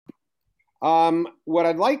What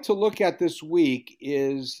I'd like to look at this week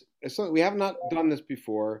is something we have not done this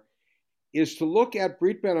before, is to look at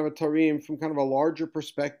Brit Ben Avatarim from kind of a larger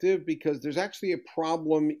perspective, because there's actually a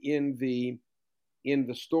problem in the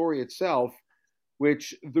story itself,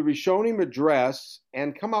 which the Rishonim address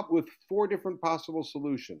and come up with four different possible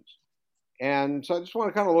solutions. And so I just want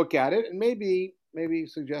to kind of look at it and maybe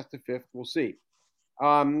suggest a fifth. We'll see.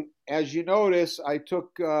 As you notice, I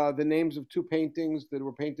took the names of two paintings that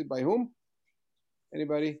were painted by whom?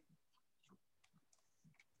 Anybody?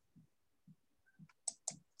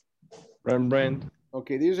 Rembrandt.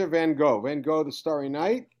 Okay, these are Van Gogh. Van Gogh, The Starry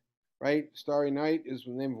Night, right? Starry Night is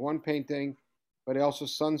the name of one painting, but also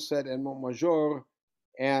Sunset and Montmajour.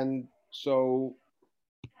 And so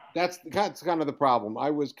that's kind of the problem.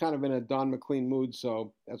 I was kind of in a Don McLean mood,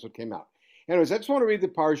 so that's what came out. Anyways, I just want to read the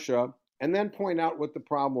Parsha and then point out what the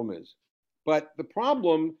problem is. But the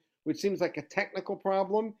problem, which seems like a technical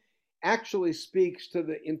problem, actually speaks to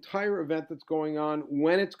the entire event that's going on,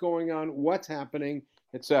 when it's going on, what's happening,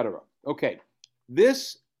 etc. Okay,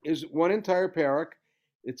 this is one entire parak.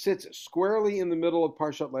 It sits squarely in the middle of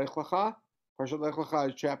Parshat Lech Lecha. Parshat Lech Lecha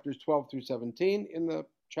is chapters 12 through 17 in the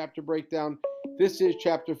chapter breakdown. This is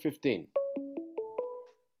chapter 15.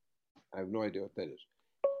 I have no idea what that is.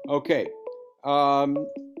 Okay.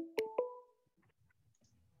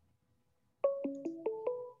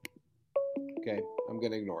 Okay, I'm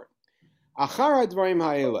going to ignore it. Achar Advarim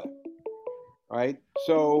Ha'eleh. Right?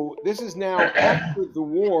 So this is now after the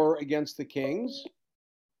war against the kings.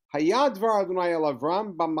 Hayad Dvar Adonai el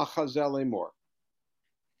Avram b'machazel lemor.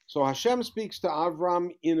 So Hashem speaks to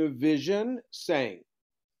Avram in a vision, saying,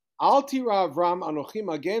 Al tira Avram anochi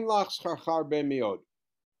magen lach scharchar b'miod.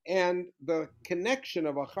 And the connection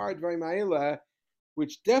of Achar Dvarim Ha'eleh,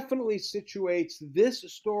 which definitely situates this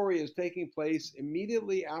story as taking place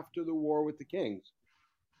immediately after the war with the kings.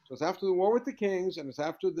 So it's after the war with the kings, and it's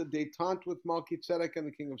after the detente with Melchizedek and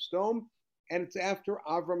the king of Stone, and it's after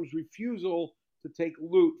Avram's refusal to take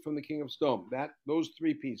loot from the king of Stone. Those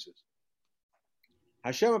three pieces.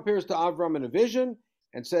 Hashem appears to Avram in a vision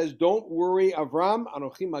and says, "Don't worry, Avram.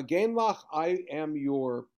 Anochi magen lach. I am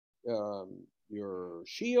your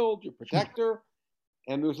shield, your protector."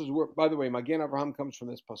 And this is where, by the way, Magen Avraham comes from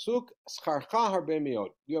this pasuk. Scharcha harbe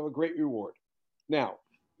miod. You have a great reward. Now,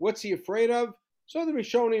 what's he afraid of? So the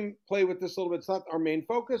Rishonim play with this a little bit. It's not our main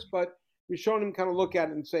focus, but Rishonim kind of look at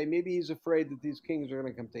it and say, maybe he's afraid that these kings are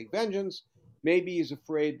going to come take vengeance. Maybe he's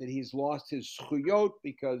afraid that he's lost his schuyot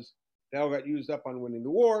because they all got used up on winning the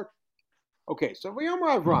war. Okay, so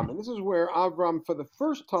Vayomer Avram, and this is where Avram, for the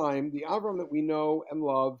first time, the Avram that we know and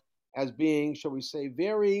love as being, shall we say,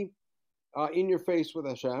 very in your face with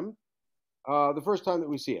Hashem, the first time that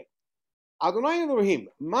we see it. Adonai Elohim,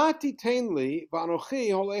 ma titein li v'anochi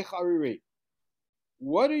holech ariri.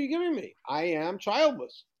 What are you giving me? I am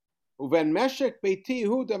childless. Uven meshek beiti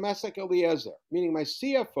hu Damesek Eliezer, meaning my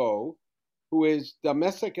CFO, who is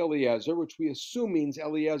Damesek Eliezer, which we assume means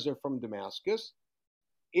Eliezer from Damascus,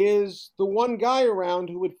 is the one guy around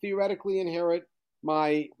who would theoretically inherit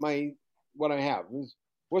my what I have.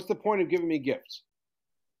 What's the point of giving me gifts?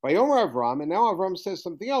 Vayomer Avram, and now Avram says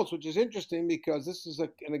something else, which is interesting because this is an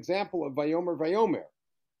example of Vayomer Vayomer,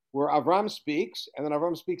 where Avram speaks, and then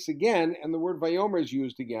Avram speaks again, and the word Vayomer is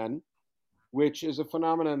used again, which is a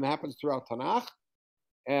phenomenon that happens throughout Tanakh.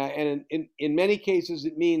 And in many cases,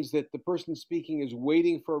 it means that the person speaking is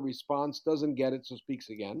waiting for a response, doesn't get it, so speaks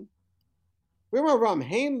again. Vayomer Avram,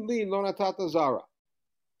 hein li lo natata zara.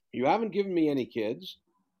 You haven't given me any kids.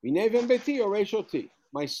 V'nevem beti oreshoti.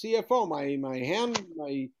 My CFO,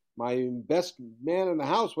 my best man in the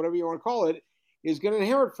house, whatever you want to call it, is going to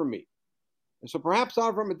inherit from me. And so perhaps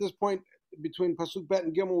Avram at this point, between Pasuk Bet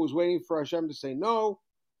and Gimel, was waiting for Hashem to say no.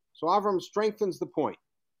 So Avram strengthens the point.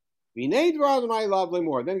 Then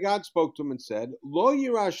God spoke to him and said, Lo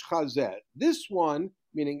yirash chazeh. This one,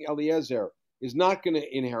 meaning Eliezer, is not going to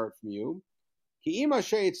inherit from you. Who's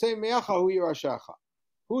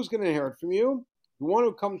going to inherit from you? The one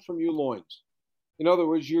who comes from your loins. In other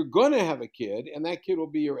words, you're going to have a kid, and that kid will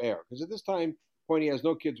be your heir. Because at this point, he has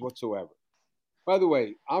no kids whatsoever. By the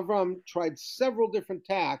way, Avram tried several different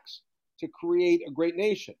tacks to create a great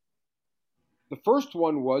nation. The first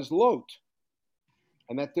one was Lot,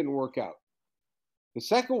 and that didn't work out. The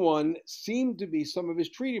second one seemed to be some of his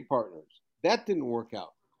treaty partners. That didn't work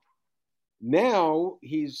out. Now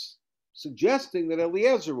he's suggesting that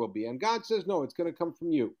Eliezer will be, and God says, no, it's going to come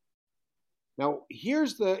from you. Now,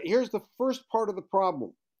 here's the first part of the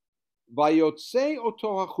problem. Vayotze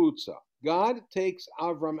oto hachutza. God takes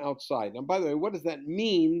Avram outside. Now, by the way, what does that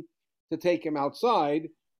mean to take him outside?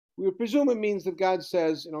 We would presume it means that God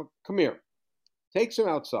says, come here. Takes him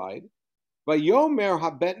outside. Vayomer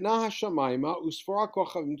habetna hashamayma usfara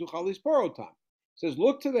kochavim tuchal lisporotam. Says,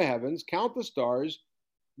 look to the heavens, count the stars,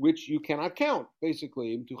 which you cannot count.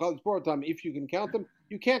 Basically, tuchal lisporotam. If you can count them,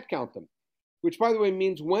 you can't count them. Which, by the way,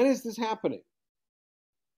 means when is this happening?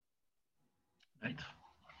 Night.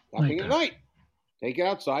 Happening at night. Take it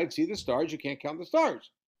outside, see the stars. You can't count the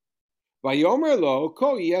stars. Vayomer lo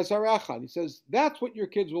ko yezarecha. He says that's what your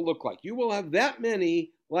kids will look like. You will have that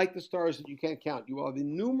many like the stars that you can't count. You will have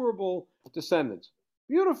innumerable descendants.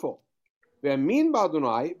 Beautiful. And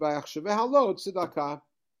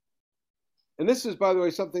this is, by the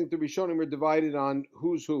way, something to be shown. We're divided on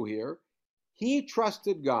who's who here. He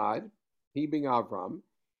trusted God, he being Avram,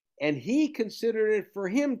 and he considered it for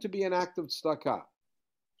him to be an act of tzedakah.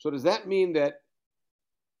 So does that mean that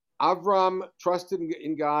Avram trusted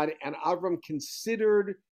in God, and Avram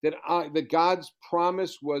considered that God's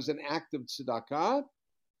promise was an act of tzedakah?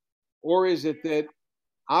 Or is it that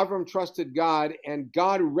Avram trusted God, and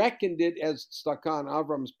God reckoned it as tzedakah on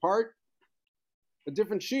Avram's part? A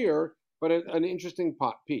different shear, but an interesting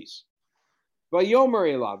piece. Vayomer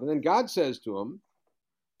elav, and then God says to him,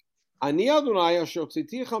 Ani Adonai asher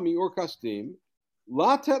tziticha miur kasdim,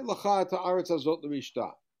 latet lacha et haaretz hazot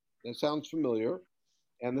l'rishta. That sounds familiar.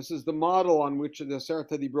 And this is the model on which the Aseret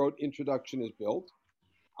HaDibrot introduction is built.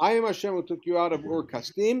 I am Hashem who took you out of Ur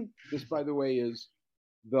Kasdim. This, by the way, is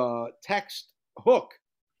the text hook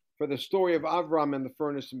for the story of Avram and the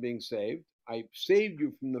furnace and being saved. I saved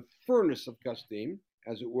you from the furnace of Kasdim,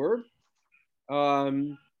 as it were,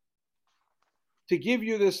 to give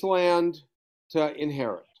you this land to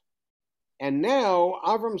inherit. And now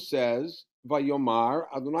Avram says, Vayomar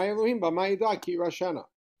Adonai Elohim b'ma'ida ki rashana.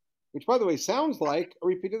 Which, by the way, sounds like a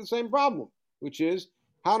repeat of the same problem, which is,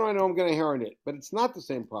 how do I know I'm going to inherit it? But it's not the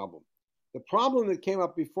same problem. The problem that came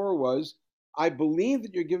up before was, I believe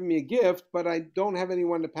that you're giving me a gift, but I don't have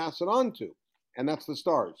anyone to pass it on to. And that's the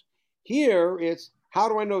stars. Here, it's, how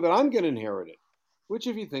do I know that I'm going to inherit it? Which,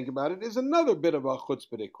 if you think about it, is another bit of a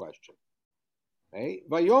chutzpah question. Okay?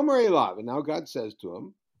 Vayomer elav, and now God says to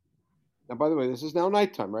him, now, by the way, this is now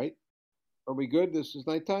nighttime, right? Are we good? This is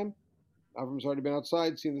nighttime? Avram's already been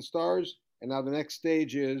outside, seen the stars, and now the next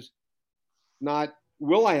stage is not,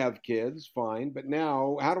 will I have kids? Fine, but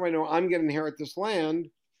now, how do I know I'm going to inherit this land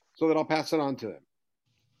so that I'll pass it on to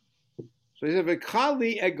them? So he said,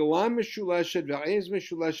 "V'chali eglah mishuleshet v'ez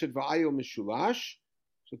mishuleshet v'ayil mishulash."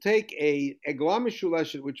 So take a eglah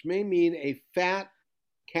mishuleshet, which may mean a fat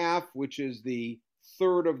calf, which is the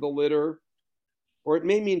third of the litter, or it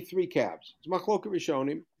may mean 3 calves. It's machloket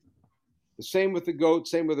rishonim. The same with the goat,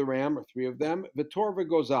 same with the ram, or 3 of them. V'tor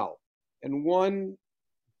v'gozal, and 1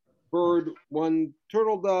 bird, 1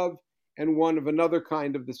 turtle dove, and 1 of another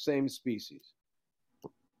kind of the same species.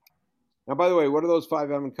 Now, by the way, what do those 5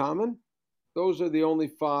 have in common? Those are the only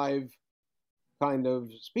 5 kind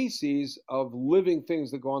of species of living things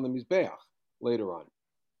that go on the Mizbeach later on,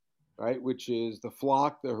 right? Which is the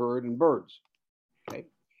flock, the herd, and birds. Okay.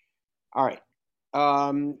 All right.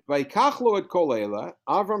 Vaikachlo et kolela.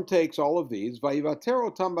 Avram takes all of these.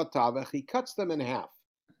 Vaivatero tam batavech. He cuts them in half.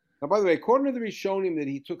 Now, by the way, according to the Rishonim, that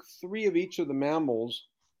he took 3 of each of the mammals.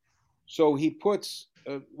 So he puts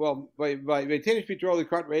he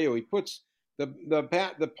puts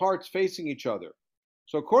the parts facing each other.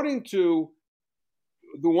 So according to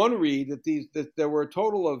the one read that there were a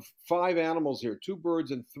total of 5 animals here, 2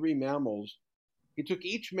 birds and 3 mammals. He took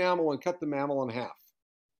each mammal and cut the mammal in half.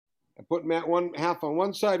 And put one half on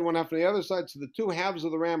one side, one half on the other side, so the 2 halves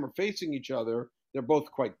of the ram are facing each other. They're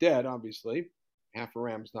both quite dead, obviously. Half a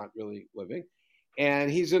ram's not really living.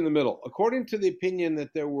 And he's in the middle. According to the opinion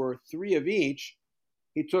that there were 3 of each,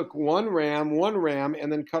 he took one ram,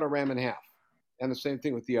 and then cut a ram in half. And the same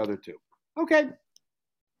thing with the other 2. Okay.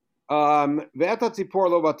 Ve'atatzipor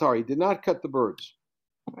lo batar. He did not cut the birds.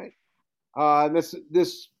 Right?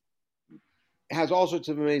 This has all sorts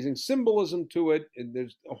of amazing symbolism to it. And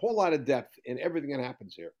there's a whole lot of depth in everything that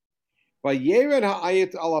happens here. Vayered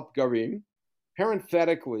ha'ayit al apgarim,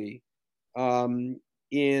 parenthetically,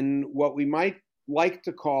 in what we might like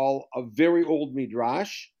to call a very old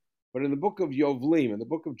midrash, but in the book of Yovlim, in the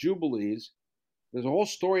book of Jubilees, there's a whole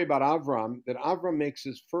story about Avram, that Avram makes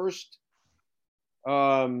his first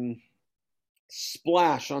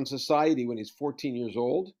splash on society when he's 14 years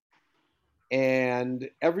old. And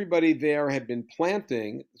everybody there had been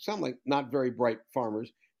planting, sound like not very bright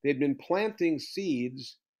farmers, they'd been planting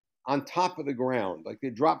seeds on top of the ground. Like they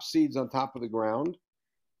dropped seeds on top of the ground,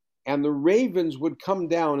 and the ravens would come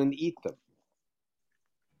down and eat them.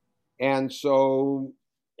 And so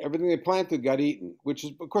everything they planted got eaten, which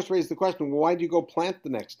is, of course, raised the question, well, why did you go plant the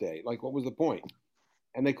next day? Like, what was the point?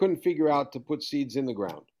 And they couldn't figure out to put seeds in the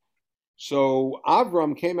ground. So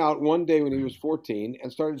Avram came out one day when he was 14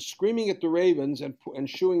 and started screaming at the ravens and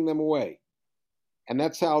shooing them away. And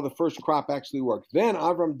that's how the first crop actually worked. Then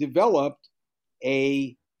Avram developed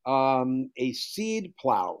a seed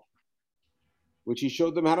plow, which he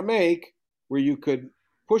showed them how to make, where you could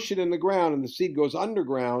push it in the ground and the seed goes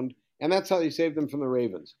underground, and that's how he saved them from the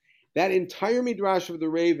ravens. That entire midrash of the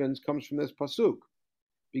ravens comes from this pasuk,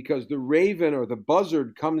 because the raven or the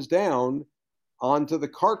buzzard comes down onto the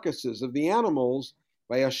carcasses of the animals.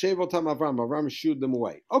 By Yashevotam Avram, Avram shooed them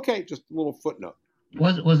away. Okay, just a little footnote.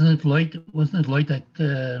 Wasn't it Lloyd that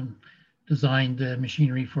designed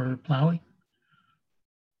machinery for plowing?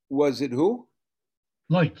 Was it who?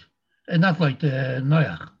 Lloyd, not Lloyd,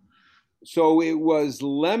 Noach. So it was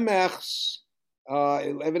Lemech's.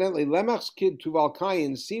 Evidently, Lemech's kid Tuval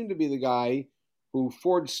Kayin seemed to be the guy who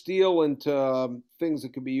forged steel into things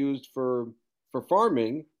that could be used for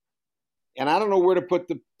farming. And I don't know where to put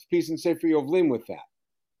the piece in Sefer Yovlim with that.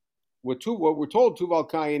 What we're told Tuval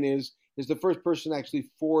Kayin is the first person to actually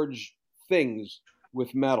forge things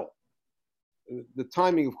with metal. The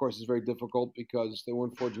timing, of course, is very difficult because they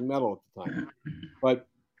weren't forging metal at the time. But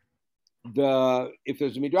if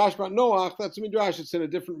there's a midrash about Noach, that's a midrash. It's in a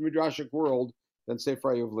different midrashic world than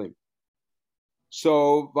Sefer Yovlim.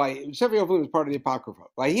 So Sefer Yovlim is part of the Apocrypha.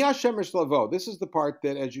 Vayhi Shemesh Lavo. This is the part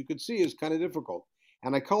that, as you could see, is kind of difficult,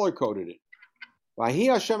 and I color coded it. Vayhi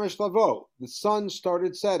Shemesh Lavo. The sun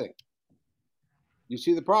started setting. You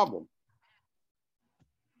see the problem.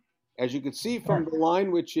 As you can see from the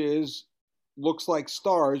line, which looks like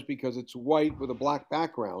stars because it's white with a black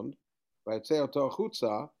background, it's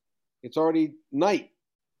already night.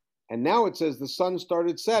 And now it says the sun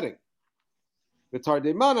started setting. And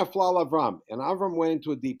Avram went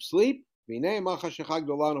into a deep sleep. He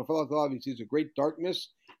sees a great darkness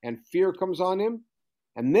and fear comes on him.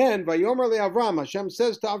 And then Vayomer le'Avram, Hashem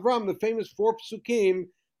says to Avram the famous 4 psukim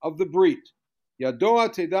of the Brit. You should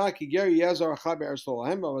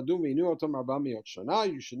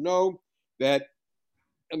know that,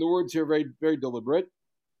 and the words here are very, very deliberate,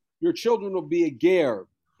 your children will be a ger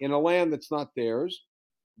in a land that's not theirs.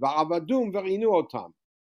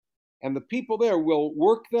 And the people there will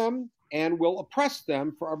work them and will oppress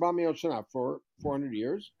them for 400 shana, for 400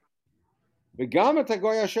 years. The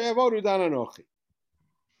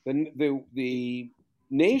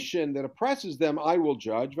nation that oppresses them, I will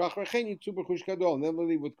judge, and then they'll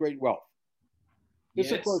leave with great wealth.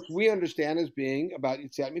 This, of course, we understand as being about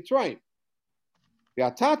Yetziat Mitzrayim.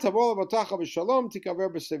 But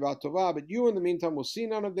you, in the meantime, will see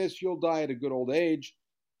none of this. You'll die at a good old age.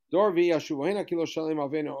 Only the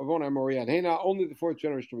 4th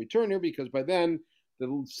generation will return here, because by then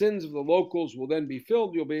the sins of the locals will then be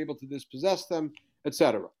filled. You'll be able to dispossess them,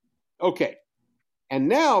 etc. Okay. And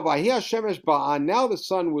now, now the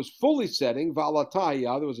sun was fully setting. There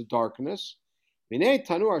was a darkness. And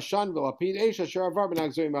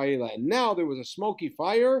now there was a smoky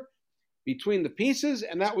fire between the pieces,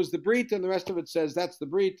 and that was the Brit, and the rest of it says that's the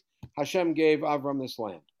Brit. Hashem gave Avram this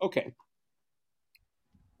land. Okay.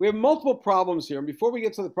 We have multiple problems here, and before we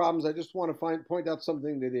get to the problems, I just want to point out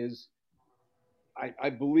something that is, I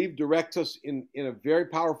believe, directs us in a very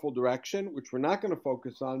powerful direction, which we're not going to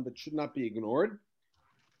focus on, but should not be ignored,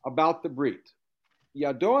 about the Brit.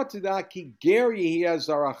 Yadoa Teda ki ger yihia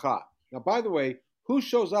zaracha. Now, by the way, who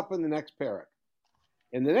shows up in the next parak?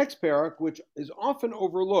 In the next parak, which is often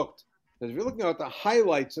overlooked, because if you're looking at the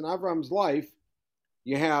highlights in Avram's life,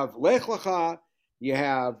 you have Lech Lecha, you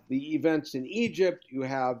have the events in Egypt, you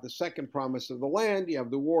have the second promise of the land, you have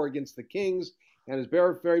the war against the kings, and his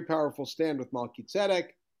very, very powerful stand with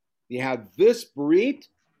Melchizedek. You have this Brit,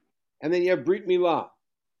 and then you have Brit Milah.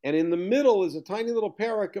 And in the middle is a tiny little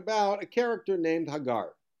parak about a character named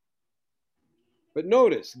Hagar. But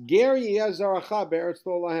notice, Ger yihia zaracha be'eretz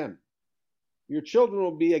lo lahem. Your children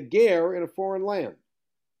will be a ger in a foreign land.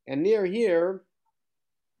 And near here,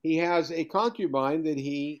 he has a concubine that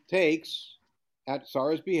he takes at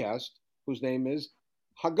Sarah's behest, whose name is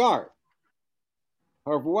Hagar.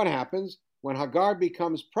 However, what happens? When Hagar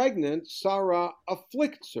becomes pregnant, Sarah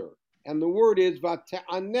afflicts her. And the word is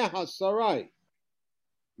Vate'aneha Sarai.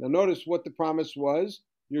 Now notice what the promise was.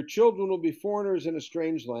 Your children will be foreigners in a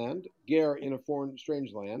strange land, ger in a foreign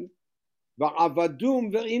strange land. Va'avadum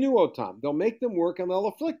ve'inu otam. They'll make them work and they'll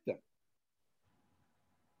afflict them.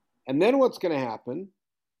 And then what's going to happen?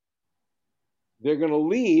 They're going to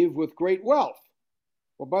leave with great wealth.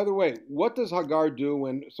 Well, by the way, what does Hagar do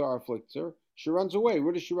when Sarah afflicts her? She runs away.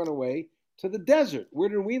 Where does she run away? To the desert. Where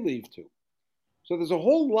did we leave to? So there's a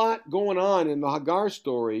whole lot going on in the Hagar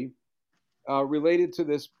story related to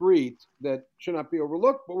this brit that should not be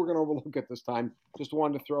overlooked, but we're going to overlook it this time. Just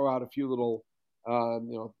wanted to throw out a few little,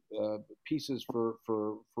 pieces for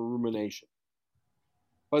rumination.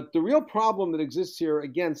 But the real problem that exists here,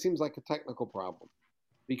 again, seems like a technical problem,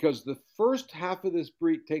 because the first half of this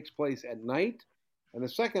brit takes place at night, and the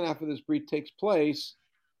second half of this brit takes place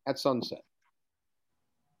at sunset.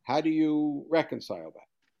 How do you reconcile that?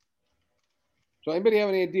 So anybody have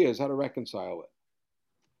any ideas how to reconcile it?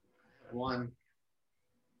 One.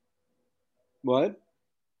 What?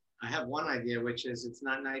 I have one idea, which is it's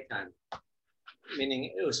not nighttime.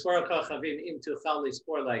 Meaning, it was for kochavim into chali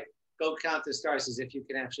sport, like go count the stars as if you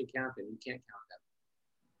can actually count them. You can't count them.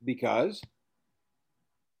 Because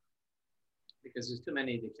there's too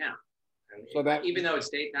many to count. So that, even though it's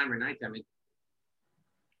daytime or nighttime,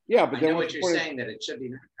 yeah, but I then know what you're saying that it should be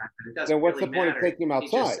nighttime, but it doesn't. Then what's really the point matter. of taking them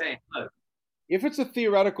outside? He's just saying, look, if it's a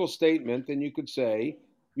theoretical statement, then you could say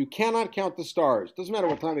you cannot count the stars. Doesn't matter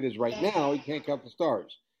what time it is right now, you can't count the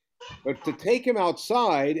stars. But to take him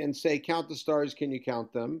outside and say, count the stars, can you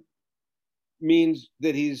count them, means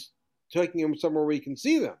that he's taking him somewhere where he can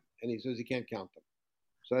see them. And he says he can't count them.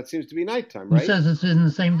 So that seems to be nighttime, right? Who says it's in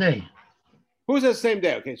the same day? Who says the same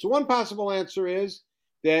day? Okay, so one possible answer is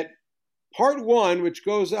that part one, which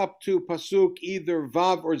goes up to Pasuk either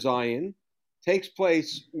Vav or Zayin, takes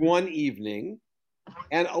place one evening,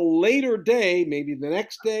 and a later day, maybe the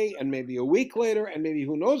next day, and maybe a week later, and maybe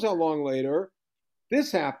who knows how long later,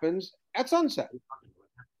 this happens at sunset,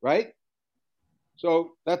 right?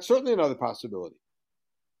 So that's certainly another possibility.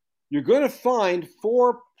 You're going to find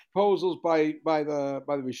four proposals by the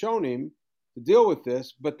Rishonim to deal with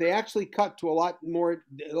this, but they actually cut to a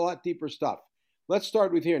lot deeper stuff. Let's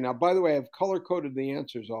start with here. Now, by the way, I've color-coded the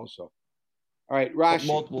answers also. All right, Rashi.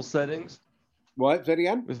 Multiple settings? What? Say it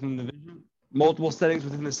again? Within the vision? Multiple settings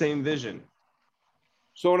within the same vision.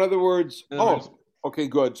 So in other words, okay,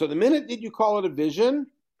 good. So the minute that you call it a vision,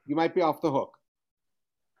 you might be off the hook,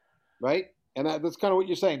 right? And that's kind of what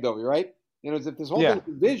you're saying, Dovi, right? You know, as if this whole thing is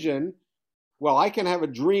a vision, well, I can have a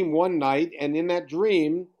dream one night, and in that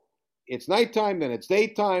dream, it's nighttime, then it's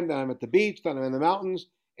daytime, then I'm at the beach, then I'm in the mountains,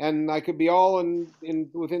 and I could be all in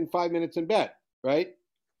within 5 minutes in bed, right?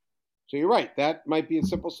 So you're right. That might be a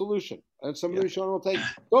simple solution. And some of the Rishonim will take.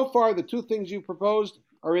 So far, the two things you proposed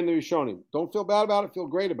are in the Rishonim. Don't feel bad about it. Feel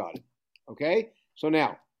great about it. Okay? So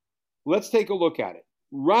now, let's take a look at it.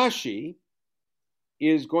 Rashi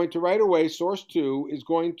is going to right away, source 2, is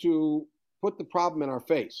going to put the problem in our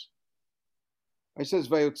face. It says,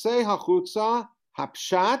 Vayotze hachutza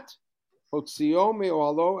hapshat hotzio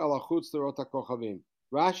me'oalo el hachutz lerot hakochavim.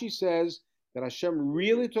 Rashi says that Hashem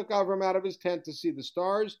really took Avram out of his tent to see the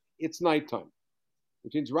stars. It's nighttime,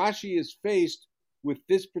 which means Rashi is faced with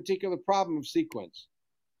this particular problem of sequence.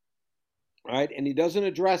 All right, and he doesn't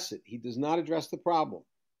address it. He does not address the problem.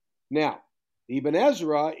 Now, Ibn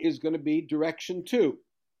Ezra is going to be direction 2.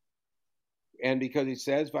 And because he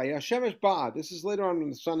says, Vayashemesh ba'a, this is later on when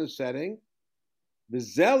the sun is setting.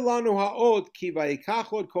 V'zel lanu ha'od ki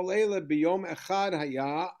vayikachod kol eile biyom echad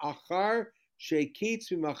haya achar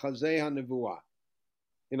sheikitz v'machazei ha'nevuah.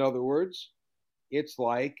 In other words, it's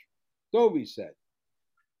like Dovi said.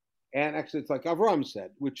 And actually it's like Avram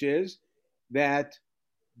said, which is that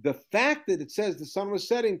the fact that it says the sun was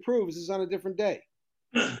setting proves it's on a different day.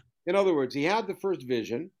 In other words, he had the first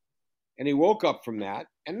vision, and he woke up from that,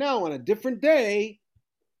 and now on a different day,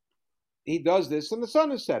 he does this, and the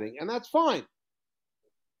sun is setting, and that's fine.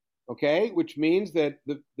 Okay, which means that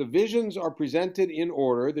the visions are presented in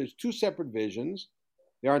order. There's 2 separate visions.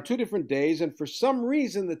 They're on 2 different days, and for some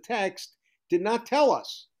reason, the text did not tell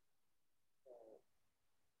us.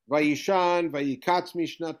 Vayishan, Vayikatz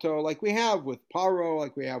Mishnato, like we have with Paro,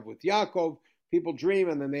 like we have with Yaakov. People dream,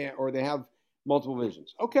 and then they have multiple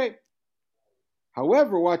visions. Okay.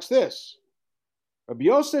 However, watch this. Rabbi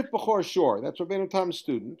Yosef Bechor Shor, that's Rabbeinu Tam's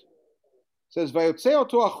student, says, Vayotzeo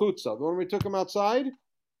to achutza, the one we took him outside.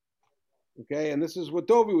 Okay, and this is what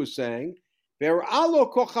Dovi was saying.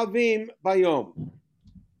 Ve'ra'alo kochavim bayom.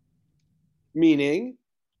 Meaning,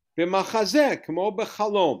 B'machazeh, k'mo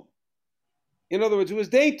b'chalom. In other words, it was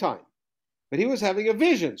daytime, but he was having a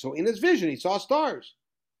vision. So in his vision, he saw stars.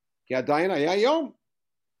 Ki adayin haya yom.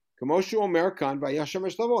 And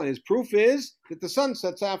his proof is that the sun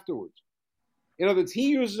sets afterwards. In other words, he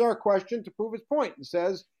uses our question to prove his point and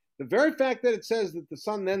says the very fact that it says that the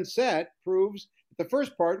sun then set proves that the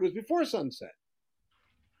first part was before sunset.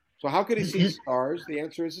 So how could he see stars? The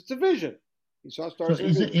answer is it's a vision. He saw stars. So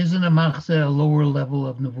isn't a machzeh a lower level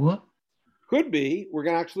of nevuah? Could be. We're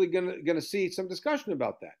going to see some discussion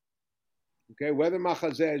about that. Okay, whether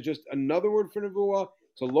machazeh is just another word for nevuah,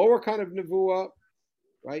 it's a lower kind of nevuah.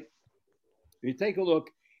 Right? If you take a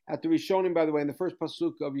look at the Rishonim, by the way, in the first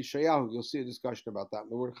pasuk of Yeshayahu, you'll see a discussion about that,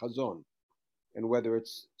 the word chazon, and whether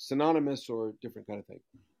it's synonymous or a different kind of thing.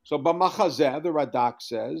 So, b'machazeh, the Radak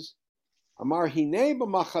says, Amar hinei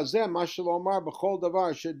b'machazeh mashal omar b'chol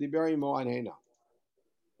davar asher diber imo anhena.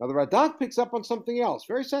 Now, the Radak picks up on something else,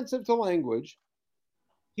 very sensitive to language.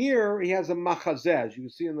 Here, he has a machazeh, as you can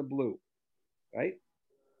see in the blue, right?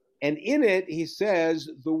 And in it, he says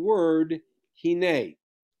the word hinei.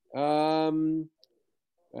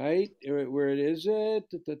 Right? Where it is it?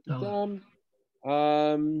 Dalet.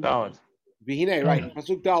 V'hinei, right?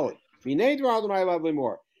 Pasuk Dalet. V'hinei dvar Adonai elav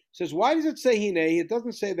lemor. Says, why does it say hinei? It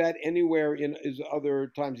doesn't say that anywhere in his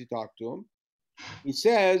other times he talked to him. He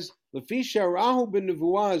says, Lefi sharahu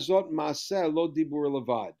b'nevuah zot maaseh lo dibur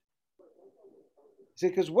levad. He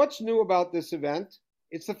said, because what's new about this event?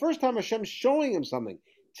 It's the first time Hashem's showing him something.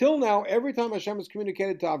 Till now, every time Hashem has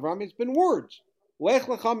communicated to Avram, it's been words. Lech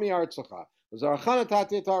lecha mi'artzecha. Zarachana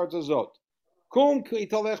tati et haaretz hazot. Kum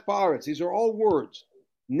italech ba'aretz. These are all words.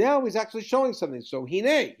 Now he's actually showing something. So,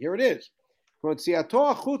 hinei, here it is. By the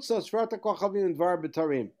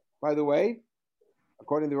way,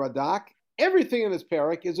 according to Radak, everything in this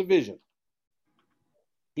parak is a vision.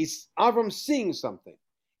 Avram seeing something.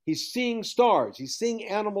 He's seeing stars. He's seeing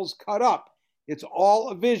animals cut up. It's all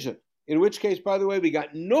a vision. In which case, by the way, we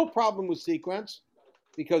got no problem with sequence,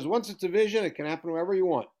 because once it's a vision, it can happen wherever you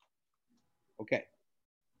want. Okay.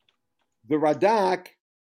 The Radak,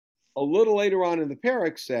 a little later on in the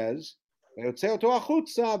parak, says, you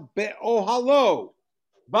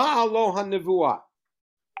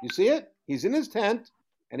see it? He's in his tent,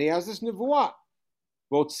 and he has this nevuah.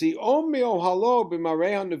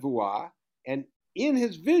 And in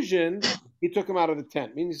his vision, he took him out of the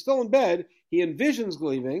tent. Meaning he's still in bed, he envisions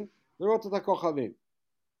leaving.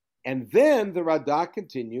 And then the Radak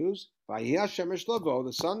continues,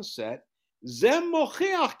 the sun set. In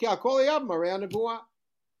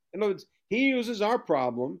other words, he uses our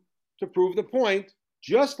problem to prove the point,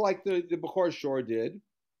 just like the Bechor Shor did,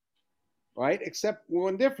 right? Except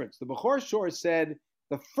one difference. The Bechor Shor said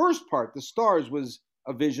the first part, the stars, was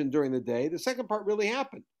a vision during the day. The second part really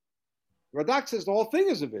happened. Radak says the whole thing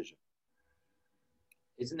is a vision.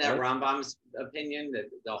 Isn't that Rambam's opinion that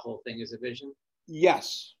the whole thing is a vision?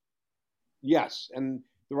 Yes. Yes. And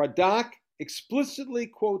the Radak explicitly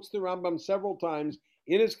quotes the Rambam several times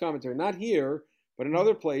in his commentary, not here, but in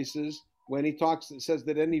other places, when he talks, it says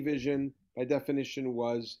that any vision, by definition,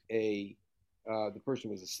 was the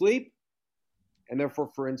person was asleep, and therefore,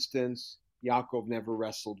 for instance, Yaakov never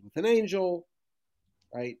wrestled with an angel,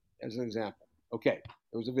 right? As an example. Okay,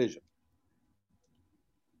 it was a vision.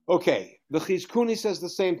 Okay, the Chizkuni says the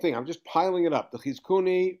same thing. I'm just piling it up. The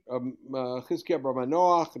Chizkuni, Chizkiah Bar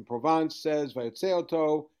Manoach in Provence says,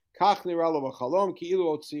 "Vayotzeoto kach nira lo b'chalom ki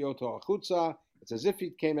ilu otzioto achutza." It's as if he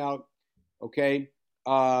came out. Okay,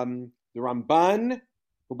 the Ramban,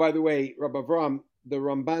 who, by the way, Rabbi Avram, the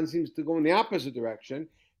Ramban seems to go in the opposite direction.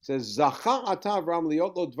 Says Zacha ata Avram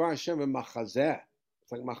liot lo dvar Hashem v'machazeh.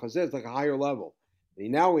 It's like machazeh. It's like a higher level.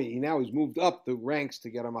 He's moved up the ranks to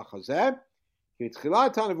get a machazeh.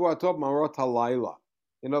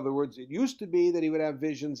 In other words, it used to be that he would have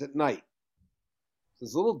visions at night. So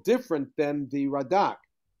it's a little different than the Radak.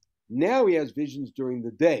 Now he has visions during the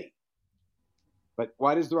day. But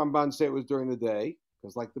why does the Ramban say it was during the day?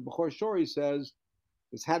 Because like the Bechor Shor, he says,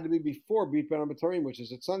 this had to be before Brit Ben HaBetarim, which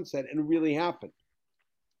is at sunset, and it really happened.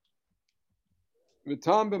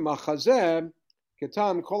 V'tam b'machazeh,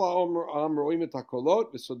 ketam kol ha'am ro'im et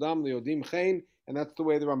hakolot, v'sodam li'odim chen. And that's the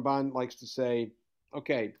way the Ramban likes to say,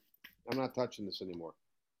 okay, I'm not touching this anymore.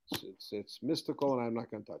 It's mystical, and I'm not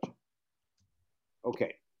going to touch it.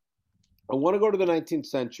 Okay. I want to go to the 19th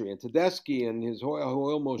century, and Tedeschi in his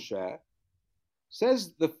Ho'el Moshe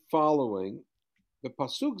says the following, the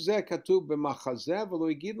pasuk zeh katuv b'machazeh v'lo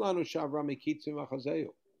yigid lanu she'Avram ikitz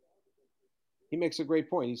b'machazeu. He makes a great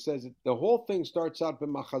point. He says that the whole thing starts out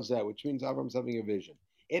b'machazeh, which means Avram's having a vision.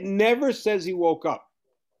 It never says he woke up.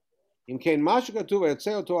 The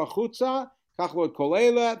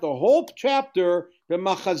whole chapter,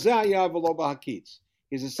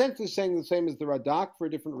 he's essentially saying the same as the Radak for a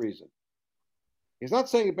different reason. He's not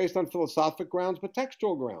saying it based on philosophic grounds, but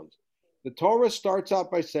textual grounds. The Torah starts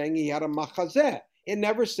out by saying he had a machazeh. It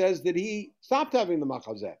never says that he stopped having the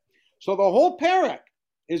machazeh. So the whole parak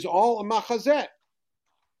is all a machazeh.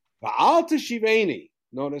 Va'al teshiveni.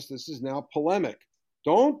 Notice this is now polemic.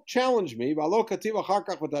 Don't challenge me. Because the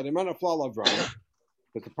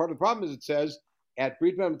part of the problem is it says, at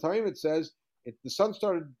Brit Ben HaBetarim, it says, the sun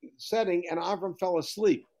started setting and Avram fell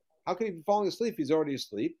asleep. How can he be falling asleep? He's already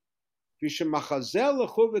asleep.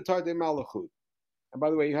 And by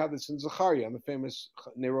the way, you have this in Zechariah, on the famous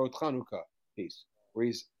Nerot Chanukah piece, where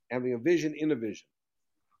he's having a vision in a vision.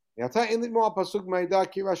 And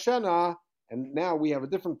now we have a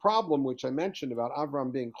different problem, which I mentioned about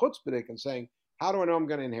Avram being chutzpahdik and saying, how do I know I'm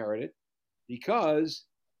going to inherit it? Because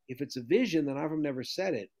if it's a vision, then Avram never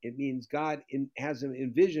said it. It means God has him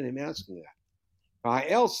envision him asking that.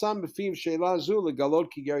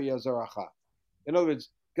 In other words,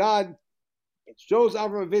 God shows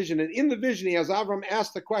Avram a vision, and in the vision he has Avram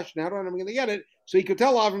ask the question, how do I know I'm going to get it? So he could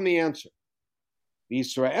tell Avram the answer.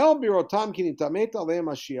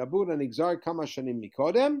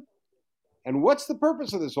 And what's the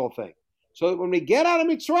purpose of this whole thing? So that when we get out of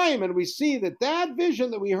Mitzrayim and we see that that vision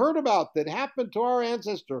that we heard about that happened to our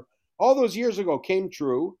ancestor all those years ago came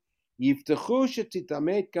true, so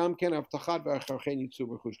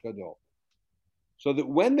that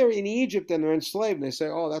when they're in Egypt and they're enslaved and they say,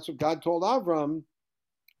 oh, that's what God told Avram,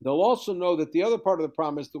 they'll also know that the other part of the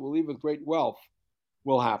promise that we'll leave with great wealth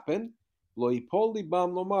will happen. And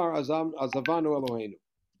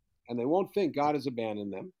they won't think God has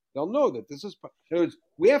abandoned them. They'll know that this is. In other words,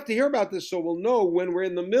 we have to hear about this so we'll know when we're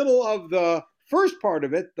in the middle of the first part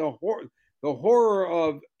of it, the horror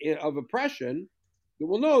of oppression, that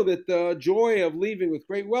we'll know that the joy of leaving with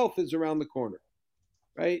great wealth is around the corner,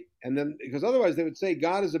 right? And then, because otherwise they would say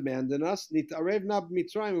God has abandoned us. Let's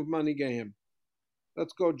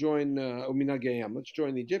go join Uminagayam. Let's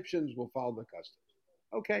join the Egyptians. We'll follow the customs.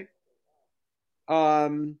 Okay.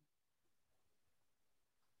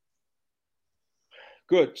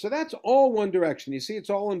 Good. So that's all one direction. You see, it's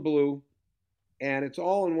all in blue, and it's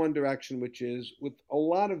all in one direction, which is with a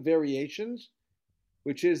lot of variations,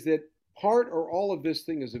 which is that part or all of this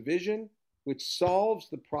thing is a vision, which solves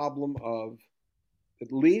the problem of,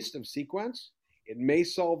 at least of sequence. It may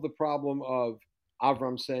solve the problem of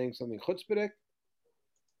Avram saying something chutzpahdik,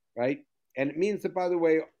 right? And it means that, by the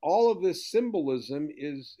way, all of this symbolism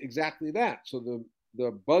is exactly that. So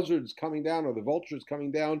the buzzards coming down or the vultures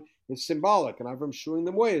coming down is symbolic, and Avram shooing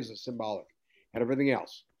them away is a symbolic, and everything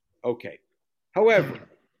else. Okay. However,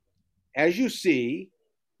 as you see,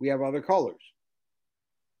 we have other colors.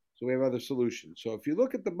 So we have other solutions. So if you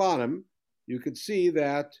look at the bottom, you could see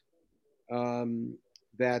that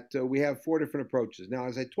we have 4 different approaches. Now,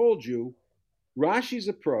 as I told you, Rashi's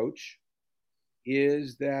approach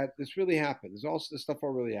is that this really happened. This stuff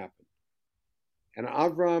all really happened. And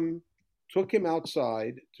Avram took him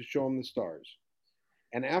outside to show him the stars.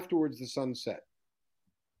 And afterwards, the sun set.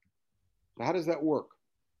 So how does that work?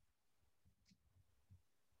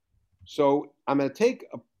 So I'm going to take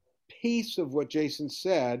a piece of what Jason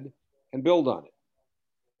said and build on it.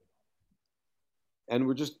 And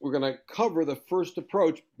we're going to cover the first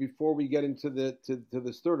approach before we get into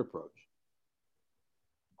this third approach.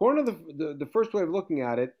 According to the first way of looking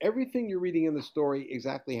at it, everything you're reading in the story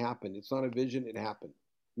exactly happened. It's not a vision, it happened.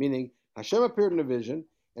 Meaning, Hashem appeared in a vision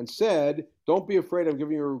and said, don't be afraid, I'm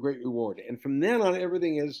giving you a great reward. And from then on,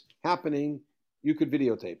 everything is happening. You could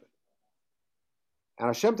videotape it. And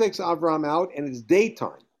Hashem takes Avraham out, and it's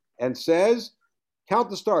daytime, and says, count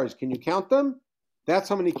the stars. Can you count them? That's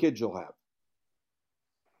how many kids you'll have.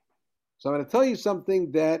 So I'm going to tell you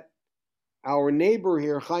something that our neighbor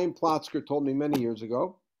here, Chaim Plotzker, told me many years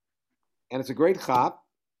ago. And it's a great chap.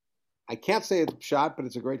 I can't say it's pshat, but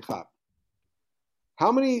it's a great chap.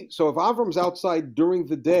 So if Avram's outside during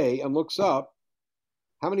the day and looks up,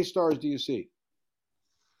 how many stars do you see?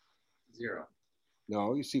 0.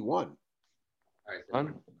 No, you see 1. All right.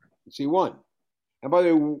 One. You see 1. And by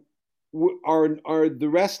the way, are the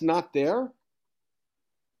rest not there?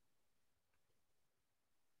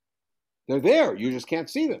 They're there. You just can't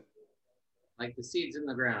see them. Like the seeds in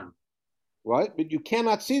the ground. What? But you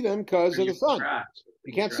cannot see them because of the sun.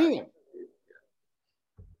 You can't see them.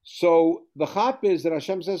 So the chap is that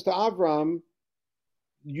Hashem says to Avram,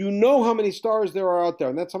 you know how many stars there are out there,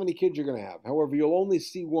 and that's how many kids you're going to have. However, you'll only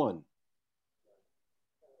see 1.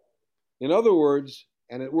 In other words,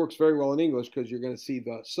 and it works very well in English because you're going to see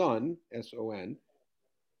the sun, S-O-N,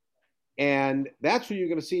 and that's what you're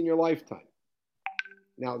going to see in your lifetime.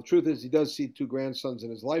 Now, the truth is he does see 2 grandsons in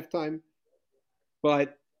his lifetime,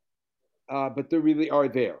 but they really are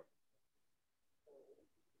there.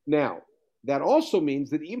 Now, that also means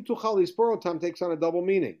that Im Tuchal Lisporotam takes on a double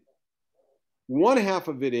meaning. One half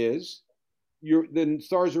of it is the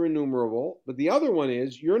stars are innumerable, but the other one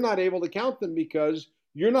is you're not able to count them because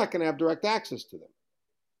you're not going to have direct access to them.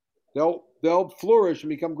 They'll flourish and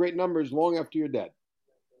become great numbers long after you're dead.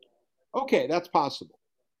 Okay, that's possible.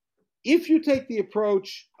 If you take the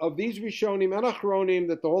approach of these Rishonim and Achronim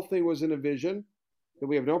that the whole thing was in a vision, then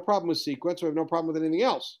we have no problem with sequence, we have no problem with anything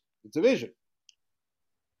else. It's a vision.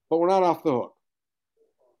 But we're not off the hook.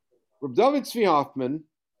 Reb David Tzvi Hoffman,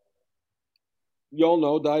 you all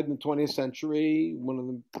know, died in the 20th century, one of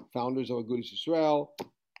the founders of Agudas Yisrael.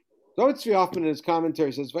 David Tzvi Hoffman in his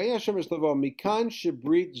commentary says, Vayashem Eslavo, Mikan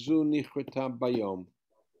Shebrit Zu Nichreta Bayom.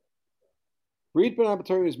 Brit Ben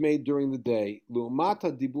Abatorim is made during the day,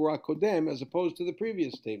 Lu'mata Dibura Kodem, as opposed to the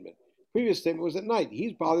previous statement. The previous statement was at night.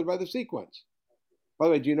 He's bothered by the sequence. By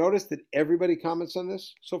the way, do you notice that everybody comments on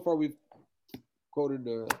this? So far, we've quoted,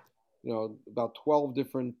 about 12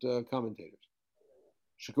 different commentators.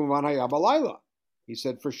 Shekuman Hayabalayla. He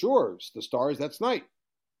said, for sure, it's the stars, that's night.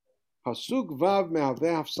 Pasuk Vav Mehaveh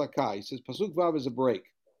Hafsaka. He says, Pasuk Vav is a break.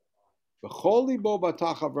 V'chol libo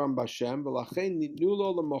batach Avram b'Hashem, v'lachein nitnu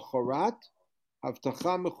lo l'mochorat,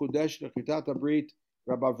 havtacha mechudesh l'chitat habrit.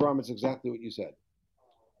 Rabbi Avram, it's exactly what you said.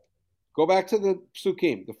 Go back to the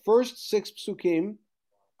psukim. The first 6 psukim,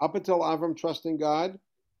 up until Avram trusting God,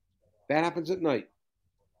 that happens at night.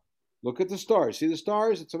 Look at the stars. See the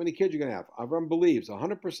stars? That's how many kids you're going to have. Avram believes,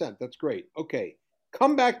 100%. That's great. Okay,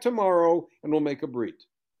 come back tomorrow and we'll make a brit.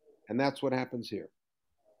 And that's what happens here.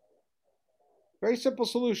 Very simple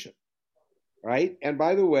solution, right? And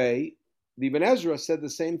by the way, the Ibn Ezra said the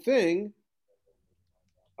same thing,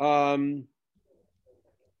 also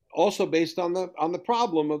based on the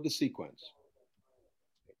problem of the sequence.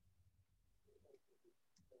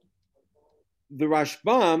 The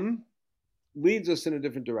Rashbam leads us in a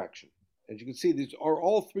different direction. As you can see, these are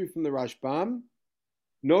all 3 from the Rashbam.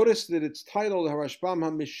 Notice that it's titled Rashbam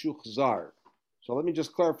HaMishuchzar. So let me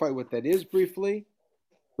just clarify what that is briefly.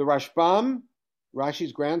 The Rashbam,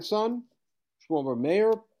 Rashi's grandson, Shmuel bar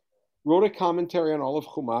Meir, wrote a commentary on all of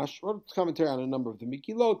Chumash, wrote a commentary on a number of the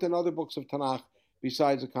Mikilot and other books of Tanakh,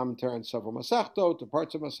 besides a commentary on several Masechtot, the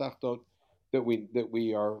parts of Masechtot that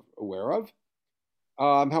we are aware of.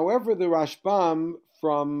 However, the Rashbam,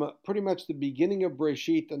 from pretty much the beginning of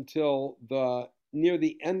Breshit until near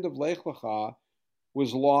the end of Lech Lecha,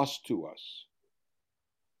 was lost to us.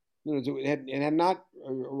 It had not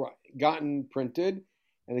gotten printed,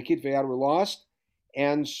 and the Kitvei Yad were lost,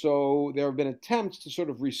 and so there have been attempts to sort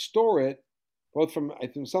of restore it, both from, I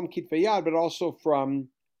think, some Kitvei Yad, but also from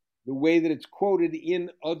the way that it's quoted in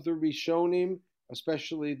other Rishonim,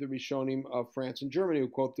 especially the Rishonim of France and Germany, who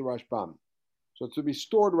quote the Rashbam. So it's a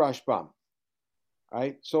restored Rashbam.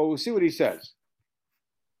 Right? So we'll see what he says.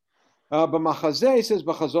 B'machazeh, he says,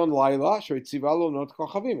 B'chazon Laila, Sharitzivalo not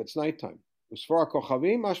Kochavim. It's nighttime. Usfar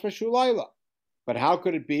Kochavim, Mashmashu Laila. But how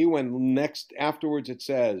could it be when afterwards it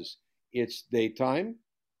says it's daytime?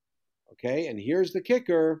 Okay, and here's the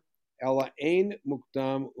kicker. Ela ein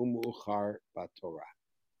mukdam umu'achar b'Torah.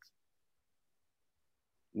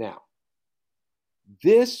 Now,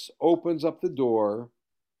 this opens up the door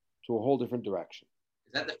to a whole different direction.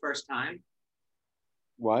 Is that the first time?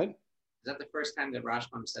 What? Is that the first time that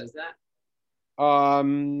Rashbam says that?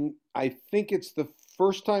 I think it's the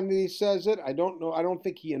first time that he says it. I don't know. I don't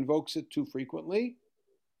think he invokes it too frequently.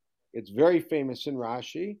 It's very famous in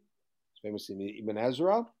Rashi. It's famous in Ibn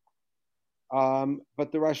Ezra.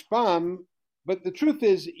 But the Rashbam, but the truth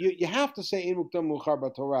is, you have to say, in Mukdam Muchar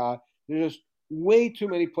b'Torah. There's just way too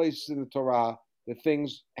many places in the Torah that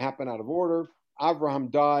things happen out of order.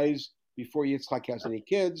 Avraham dies before Yitzchak has any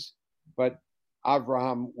kids, but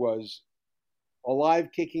Avraham was alive,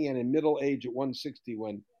 kicking, and in middle age at 160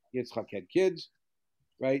 when Yitzchak had kids,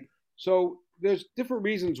 right? So there's different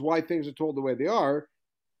reasons why things are told the way they are,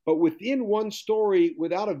 but within one story,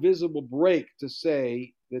 without a visible break to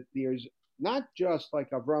say that there's not just, like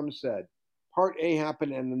Avram said, part A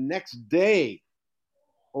happened and the next day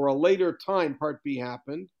or a later time part B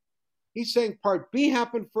happened. He's saying part B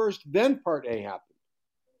happened first, then part A happened.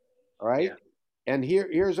 All right? Yeah. And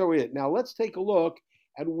here's how it. Now let's take a look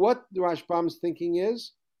at what the Rashbam's thinking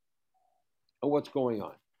is and what's going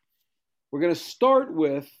on. We're going to start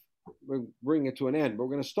with, we'll bring it to an end, but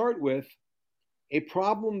we're going to start with a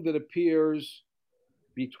problem that appears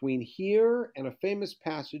between here and a famous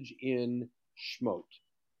passage in Shmot.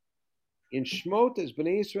 In Shmot, as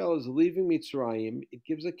Bnei Yisrael is leaving Mitzrayim, it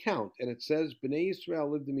gives a count, and it says Bnei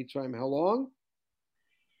Yisrael lived in Mitzrayim how long?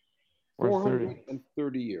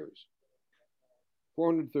 430 years.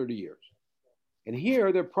 430 years. And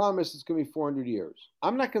here they're promised it's going to be 400 years.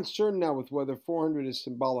 I'm not concerned now with whether 400 is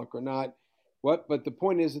symbolic or not, but the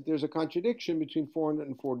point is that there's a contradiction between 400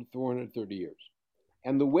 and 430 years.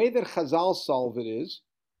 And the way that Chazal solve it is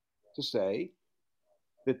to say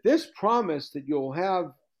that this promise that you'll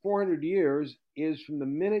have 400 years is from the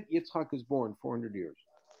minute Yitzchak is born, 400 years.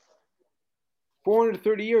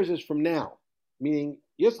 430 years is from now, meaning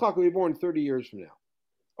Yitzchak will be born 30 years from now.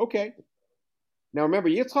 Okay. Now remember,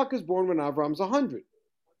 Yitzchak is born when Avram's 100.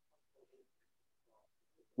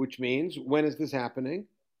 Which means, when is this happening?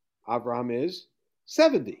 Avraham is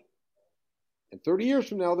 70. And 30 years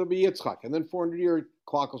from now, there'll be Yitzchak. And then 400-year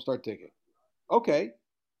clock will start ticking. Okay.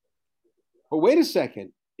 But wait a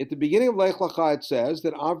second. At the beginning of Lech Lecha, it says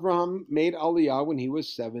that Avraham made Aliyah when he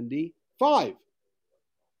was 75.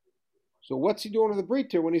 So what's he doing with the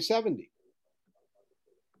Brit here when he's 70?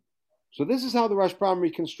 So this is how the Rashbam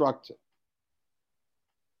reconstructs it.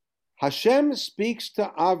 Hashem speaks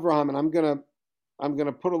to Avraham, and I'm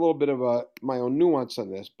gonna put a little bit of my own nuance on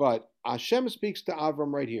this, but Hashem speaks to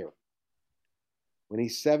Avraham right here when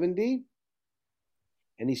he's 70,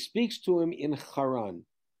 and he speaks to him in Haran.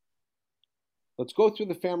 Let's go through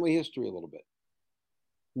the family history a little bit.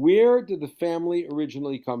 Where did the family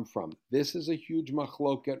originally come from? This is a huge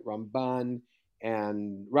machloket, Ramban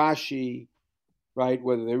and Rashi, right?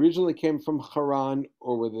 Whether they originally came from Haran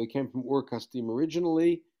or whether they came from Ur Kasdim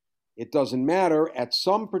originally, it doesn't matter. At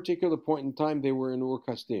some particular point in time, they were in Ur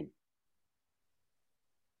Kasdim.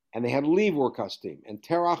 And they had to leave Ur Kasdim. And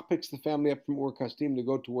Terach picks the family up from Ur Kasdim to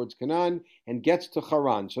go towards Canaan and gets to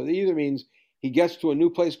Haran. So that either means he gets to a new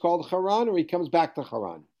place called Haran or he comes back to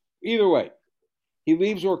Haran. Either way, he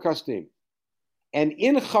leaves Ur Kasdim. And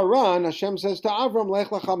in Haran, Hashem says to Avram, Lech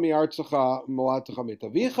lecha mi'artzecha mo'atecha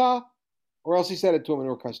mitavicha, or else he said it to him in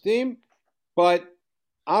Ur Kasdim. But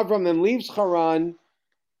Avram then leaves Haran,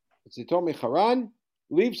 he told me Haran,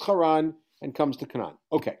 leaves Haran, and comes to Canaan.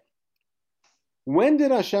 Okay. When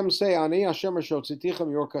did Hashem say, Ani Hashem asher tziticha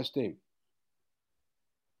mi'Ur Kasdim?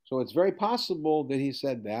 So it's very possible that he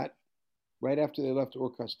said that right after they left Ur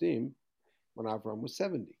Kasdim, when Avram was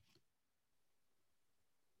 70.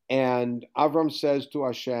 And Avram says to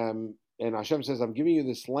Hashem, and Hashem says, I'm giving you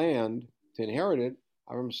this land to inherit it.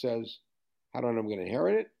 Avram says, how do I know I'm going to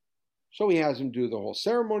inherit it? So he has him do the whole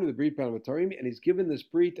ceremony, the Brit Bein HaBetarim, and he's given this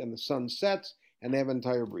Brit, and the sun sets, and they have an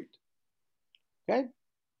entire Brit. Okay?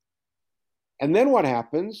 And then what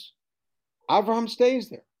happens? Avraham stays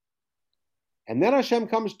there. And then Hashem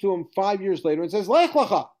comes to him 5 years later and says, Lech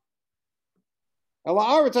lecha, el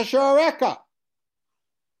ha'aretz asher areka.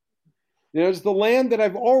 It's the land that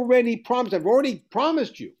I've already promised. I've already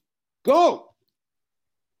promised you. Go.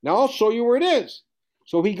 Now I'll show you where it is.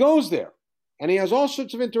 So he goes there. And he has all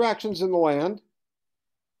sorts of interactions in the land.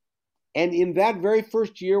 And in that very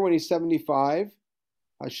first year when he's 75,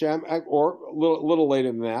 Hashem, or a little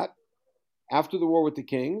later than that, after the war with the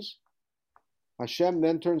kings, Hashem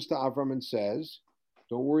then turns to Avram and says,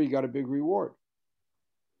 don't worry, you got a big reward.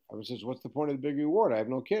 Avram says, what's the point of the big reward? I have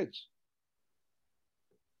no kids.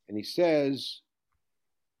 And he says,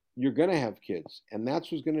 you're going to have kids, and that's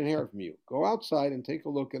who's going to inherit from you. Go outside and take a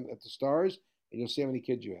look at the stars, and you'll see how many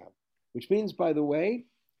kids you have. Which means, by the way,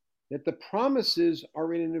 that the promises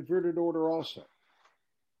are in an inverted order also.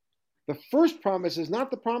 The first promise is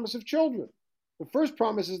not the promise of children. The first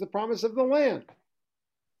promise is the promise of the land.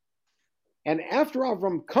 And after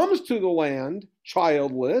Avram comes to the land,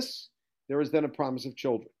 childless, there is then a promise of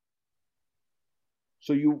children.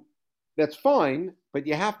 So that's fine, but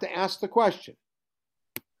you have to ask the question.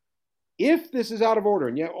 If this is out of order,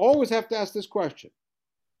 and you always have to ask this question,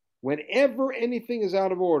 whenever anything is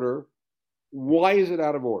out of order, why is it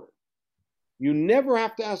out of order? You never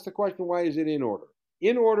have to ask the question, why is it in order?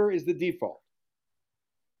 In order is the default.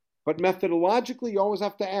 But methodologically, you always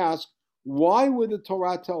have to ask, why would the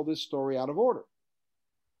Torah tell this story out of order?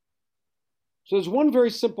 So there's one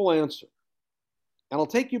very simple answer. And I'll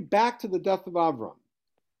take you back to the death of Avram.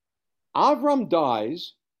 Avram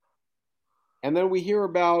dies, and then we hear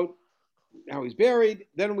about how he's buried.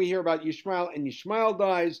 Then we hear about Yishmael, and Yishmael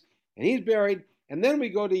dies, and he's buried. And then we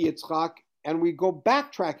go to Yitzchak, and we go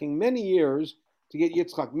backtracking many years to get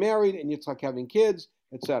Yitzchak married and Yitzchak having kids,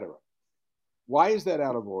 etc. Why is that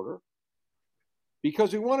out of order?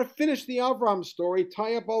 Because we want to finish the Avraham story,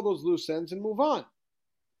 tie up all those loose ends, and move on.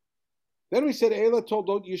 Then we said, Eila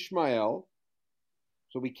toldot Yishmael.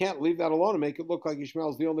 So we can't leave that alone and make it look like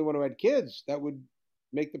Yishmael's the only one who had kids. That would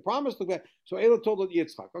make the promise look bad. So Eila toldot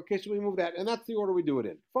Yitzchak. Okay, so we move that, and that's the order we do it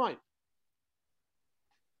in. Fine.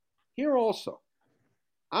 Here also,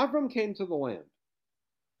 Avram came to the land.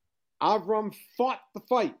 Avram fought the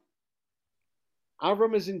fight.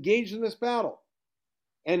 Avram is engaged in this battle.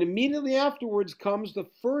 And immediately afterwards comes the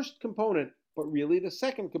first component, but really the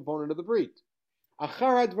second component of the Brit.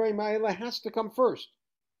 Achar Advarim Ha'ela has to come first,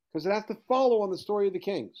 because it has to follow on the story of the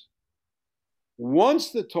kings.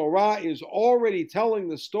 Once the Torah is already telling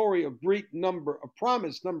the story of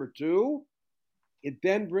promise number 2, it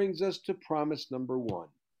then brings us to promise number 1,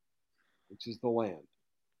 which is the land.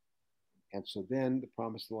 And so then the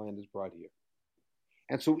promise of the land is brought here.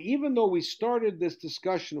 And so even though we started this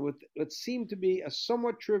discussion with what seemed to be a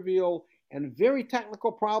somewhat trivial and very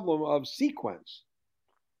technical problem of sequence,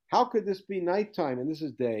 how could this be nighttime and this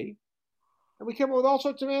is day? And we came up with all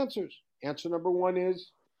sorts of answers. Answer number one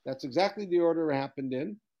is that's exactly the order it happened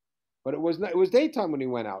in, but it was not, it was daytime when he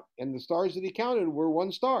went out, and the stars that he counted were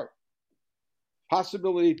one star.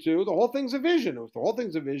 Possibility two, the whole thing's a vision. If the whole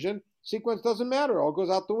thing's a vision, sequence doesn't matter. It all goes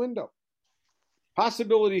out the window.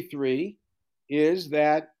 Possibility three is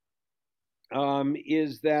that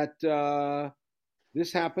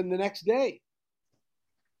this happened the next day.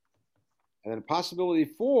 And then possibility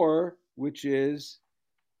four, which is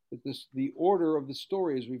that the order of the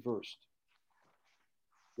story is reversed,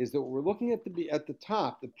 is that what we're looking at the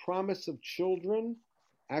top, the promise of children,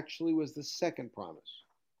 actually was the second promise.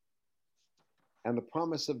 And the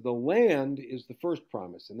promise of the land is the first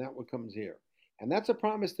promise, and that what comes here. And that's a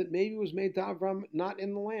promise that maybe was made to Avram not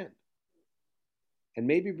in the land. And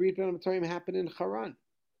maybe Brit Ben Hamatarim happened in Haran.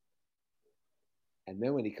 And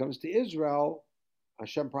then when he comes to Israel,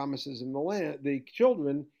 Hashem promises him the land, the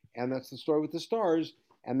children, and that's the story with the stars,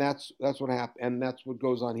 and that's what happened, and that's what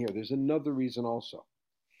goes on here. There's another reason also,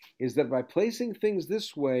 is that by placing things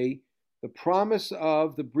this way, the promise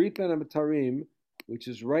of the Brit Ben Hamatarim, which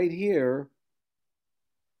is right here,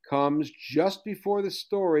 comes just before the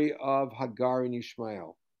story of Hagar and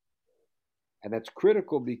Ishmael. And that's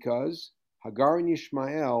critical because Hagar and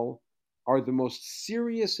Ishmael are the most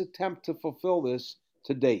serious attempt to fulfill this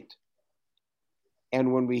to date.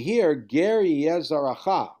 And when we hear Ger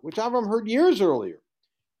Yezaracha, which Avram heard years earlier,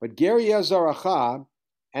 but Ger Yezaracha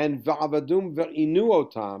and Va'avadum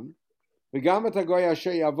Ve'inu Otam, V'gam et hagoy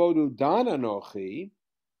asher yavodu dan anochi,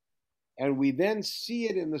 and we then see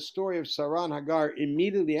it in the story of Sarah and Hagar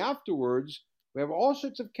immediately afterwards, we have all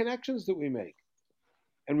sorts of connections that we make.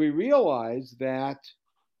 And we realize that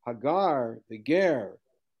Hagar, the Ger,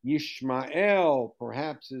 Yishmael,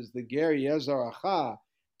 perhaps is the Ger Yezaracha,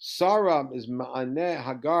 Sarah is Ma'aneh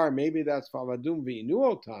Hagar, maybe that's Va'avadum Ve'inu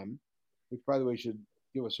Otam, which, by the way, should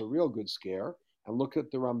give us a real good scare, and look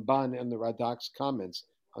at the Ramban and the Radak's comments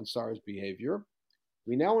on Sarah's behavior.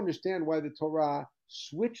 We now understand why the Torah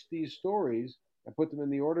switched these stories and put them in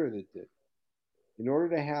the order that it did, in order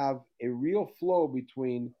to have a real flow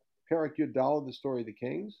between Perek Yud Daled, the story of the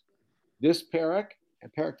kings, this Perek,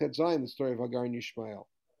 and Perek Tet Zayin, the story of Hagar and Yishmael.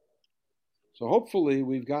 So hopefully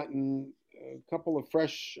we've gotten a couple of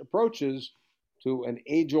fresh approaches to an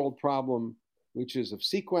age-old problem, which is of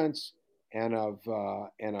sequence and of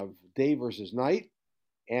day versus night,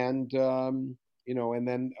 and and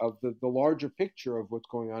then of the larger picture of what's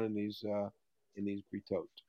going on in these britot.